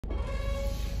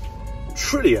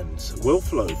trillions will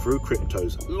flow through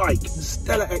cryptos like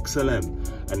Stellar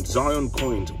XLM, and Zion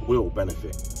coins will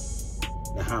benefit.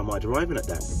 Now, how am I deriving at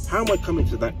that? How am I coming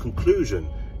to that conclusion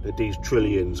that these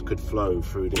trillions could flow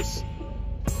through this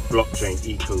blockchain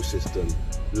ecosystem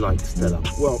like Stellar?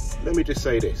 Well, let me just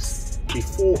say this.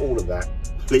 Before all of that,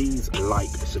 please like,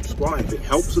 subscribe. It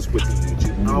helps us with the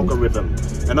YouTube algorithm,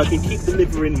 and I can keep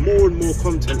delivering more and more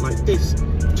content like this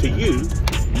to you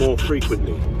more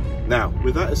frequently. Now,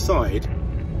 with that aside,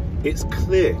 it's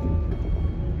clear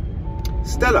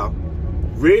Stellar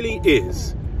really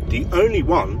is the only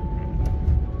one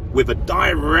with a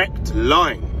direct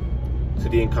line to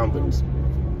the incumbents.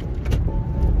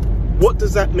 What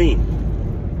does that mean?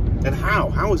 And how?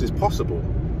 How is this possible?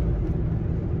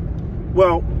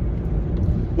 Well,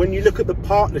 when you look at the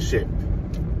partnership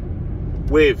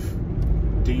with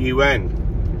the UN,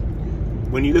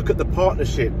 when you look at the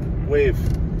partnership with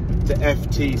the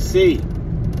FTC,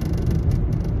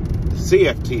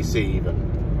 CFTC even,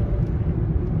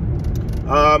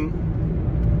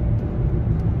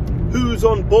 who's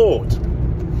on board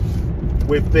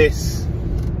with this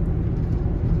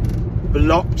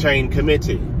blockchain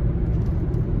committee?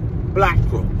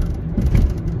 BlackRock,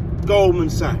 Goldman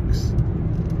Sachs,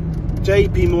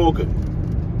 JP Morgan,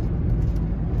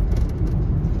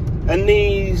 and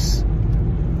these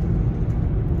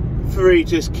three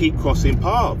just keep crossing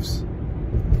paths.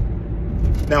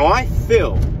 Now, I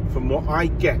feel, from what I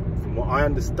get, from what I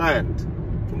understand,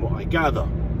 from what I gather,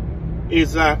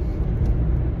 is that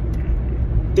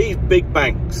these big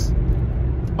banks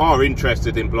are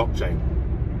interested in blockchain.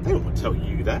 They don't want to tell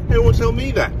you that. They don't want to tell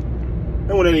me that. They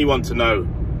don't want anyone to know.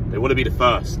 They want to be the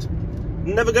first.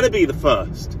 Never going to be the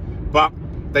first, but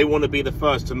they want to be the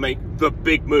first to make the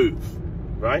big move,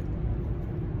 right?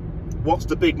 What's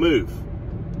the big move?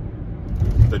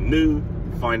 The new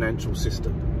financial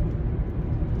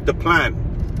system. The plan.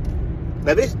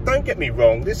 Now, this, don't get me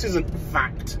wrong, this isn't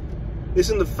fact. This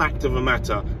isn't the fact of a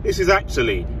matter. This is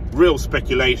actually real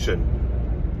speculation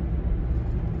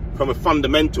from a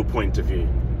fundamental point of view.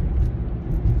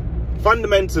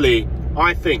 Fundamentally,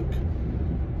 I think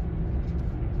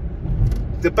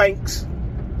the banks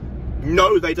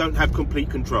know they don't have complete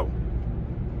control.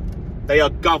 They are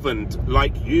governed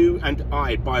like you and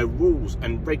I by rules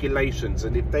and regulations,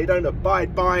 and if they don't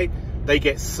abide by, they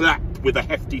get slapped with a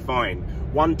hefty fine.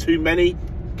 One too many,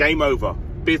 game over,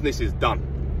 business is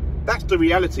done. That's the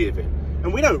reality of it.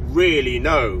 And we don't really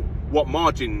know what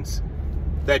margins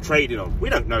they're trading on. We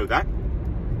don't know that.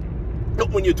 Not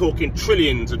when you're talking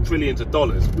trillions and trillions of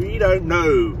dollars. We don't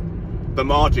know the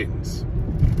margins.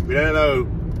 We don't know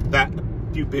that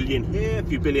a few billion here, a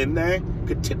few billion there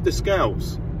could tip the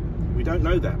scales. We don't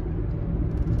know that.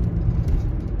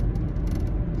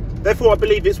 Therefore, I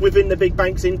believe it's within the big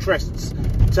banks' interests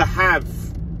to have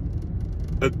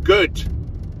a good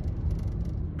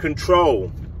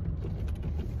control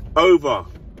over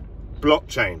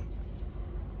blockchain,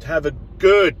 to have a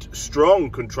good, strong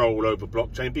control over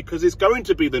blockchain, because it's going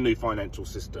to be the new financial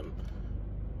system.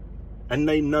 And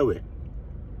they know it.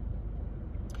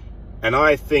 And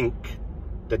I think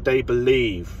that they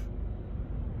believe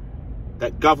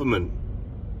that government,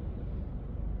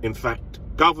 in fact,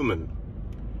 government,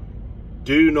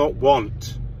 do not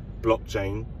want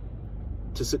blockchain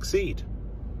to succeed,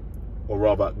 or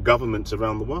rather governments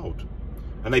around the world.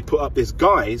 And they put up this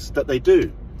guise that they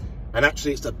do. And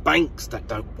actually it's the banks that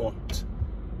don't want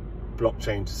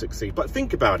blockchain to succeed. But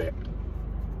think about it.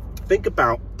 Think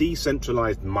about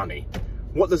decentralized money.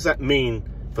 What does that mean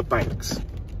for banks?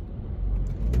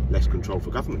 Less control for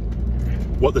government.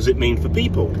 What does it mean for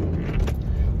people?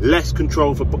 Less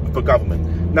control for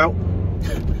government. Now,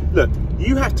 look,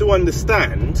 you have to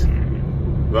understand,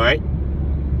 right?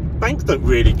 Banks don't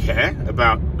really care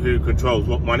about who controls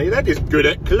what money. They're just good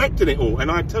at collecting it all. And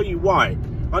I tell you why.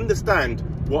 Understand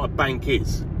what a bank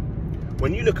is.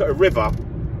 When you look at a river,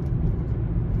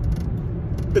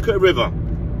 look at a river.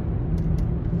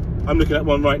 I'm looking at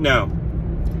one right now.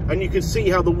 And you can see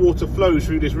how the water flows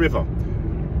through this river.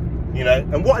 You know,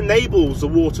 and what enables the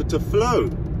water to flow?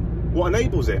 What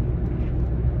enables it?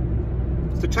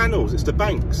 It's the channels, it's the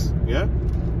banks, yeah?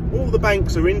 All the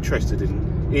banks are interested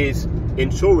in is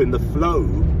ensuring the flow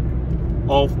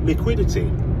of liquidity.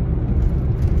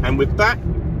 And with that,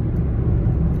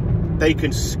 they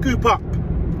can scoop up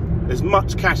as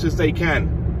much cash as they can.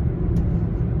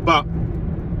 But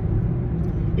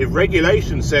if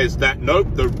regulation says that, nope,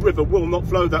 the river will not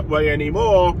flow that way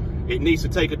anymore, it needs to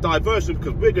take a diversion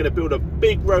because we're going to build a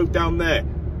big road down there,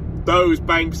 those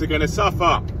banks are going to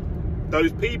suffer.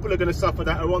 Those people are going to suffer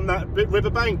that are on that river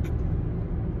bank.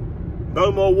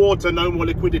 No more water, no more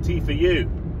liquidity for you.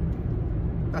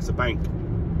 That's a bank.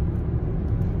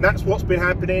 That's what's been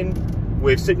happening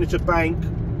with Signature Bank,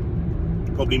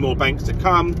 probably more banks to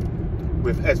come,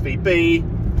 with SVB,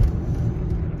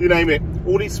 you name it.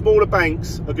 All these smaller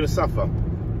banks are going to suffer,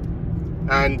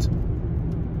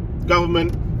 and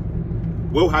government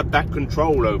will have that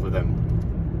control over them.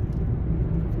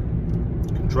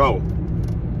 Control.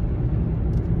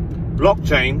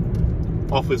 Blockchain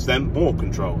offers them more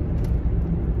control.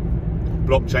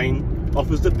 Blockchain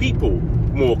offers the people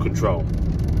more control.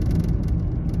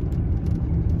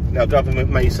 Now, government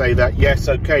may say that, yes,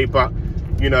 okay, but,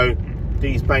 you know,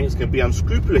 these banks can be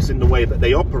unscrupulous in the way that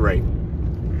they operate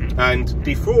and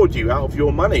defraud you out of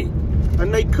your money.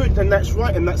 And they could, and that's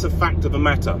right, and that's a fact of the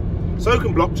matter. So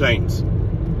can blockchains.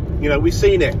 You know, we've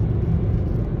seen it.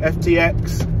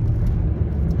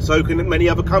 FTX, so can many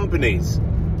other companies.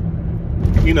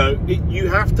 You know, you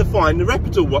have to find the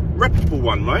reputable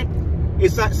one, right?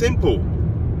 It's that simple.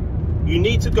 You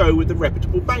need to go with the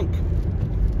reputable bank.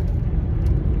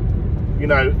 You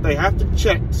know, they have to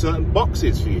check certain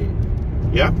boxes for you.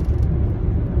 Yeah?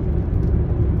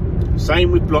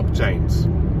 Same with blockchains.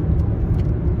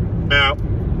 Now,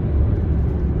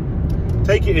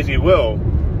 take it as you will.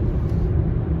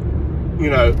 You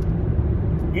know,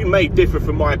 you may differ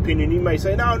from my opinion. You may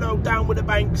say, no, down with the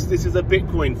banks. This is a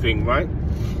Bitcoin thing, right?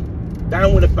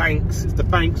 Down with the banks. It's the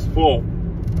bank's fault.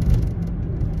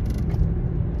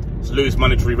 It's loose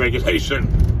monetary regulation.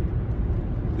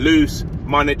 Loose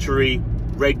monetary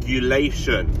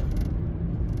regulation.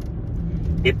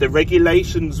 If the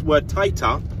regulations were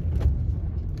tighter,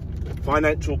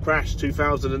 financial crash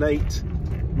 2008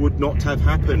 would not have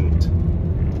happened.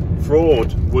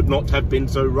 Fraud would not have been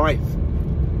so rife.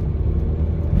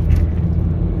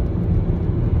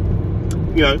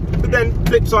 You know, but then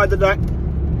flip side of that,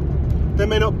 there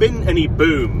may not have been any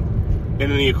boom in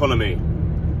the economy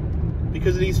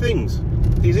because of these things,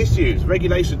 these issues,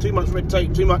 regulation, too much red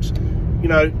tape, too much, you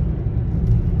know,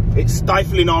 it's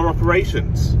stifling our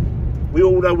operations. We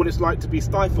all know what it's like to be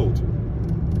stifled.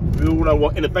 We all know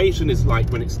what innovation is like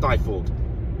when it's stifled.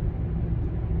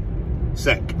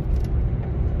 SEC,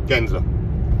 Gensler,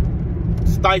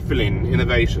 stifling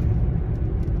innovation.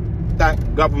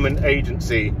 That government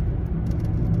agency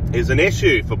is an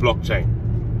issue for blockchain.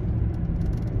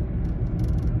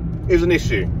 Is an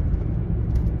issue.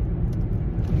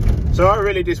 So I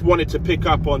really just wanted to pick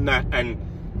up on that and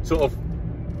sort of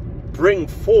bring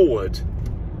forward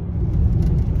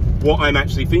what I'm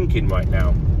actually thinking right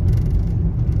now.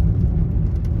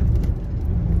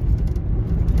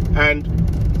 And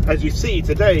as you see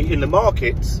today in the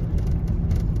markets,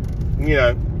 you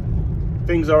know,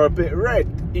 things are a bit red.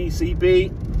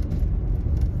 ECB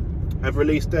have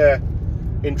released their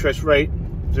interest rate,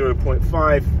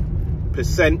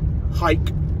 0.5%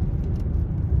 hike.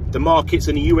 The markets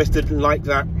in the US didn't like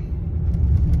that.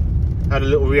 Had a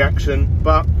little reaction,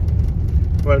 but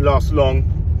won't last long.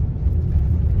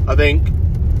 I think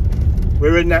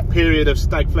we're in that period of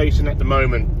stagflation at the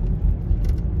moment.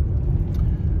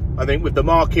 I think with the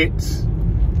markets,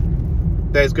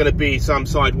 there's going to be some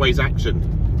sideways action.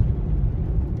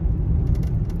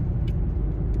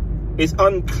 It's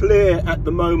unclear at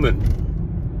the moment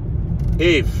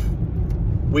if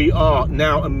we are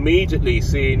now immediately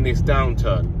seeing this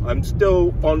downturn. I'm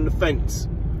still on the fence.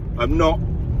 I'm not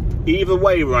either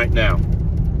way right now.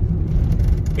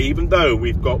 Even though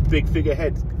we've got big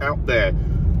figureheads out there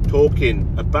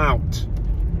talking about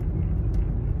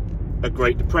a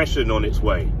Great Depression on its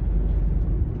way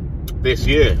this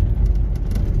year.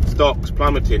 Stocks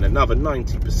plummeting another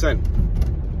 90%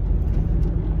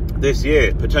 this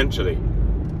year, potentially.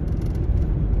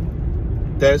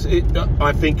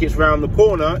 I think it's round the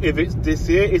corner. If it's this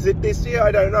year, is it this year?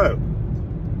 I don't know.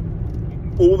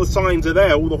 All the signs are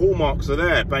there, all the hallmarks are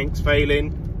there. Banks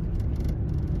failing.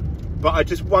 But I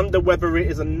just wonder whether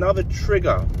it is another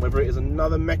trigger, whether it is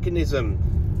another mechanism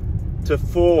to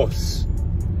force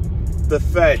the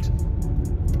Fed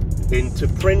into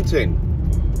printing,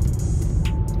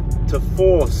 to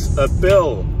force a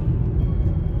bill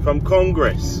from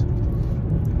Congress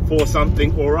for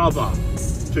something or other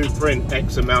to print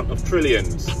X amount of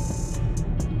trillions.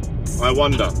 I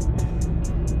wonder.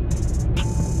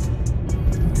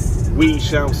 We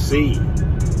shall see.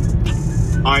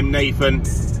 I'm Nathan,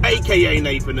 aka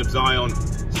Nathan of Zion.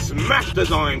 Smash the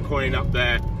Zion coin up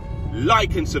there,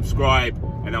 like and subscribe,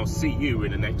 and I'll see you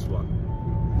in the next one.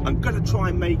 I'm gonna try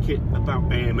and make it about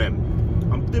AMM.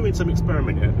 I'm doing some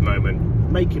experimenting at the moment,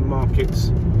 making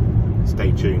markets.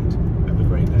 Stay tuned. Have a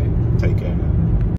great day. Take care now.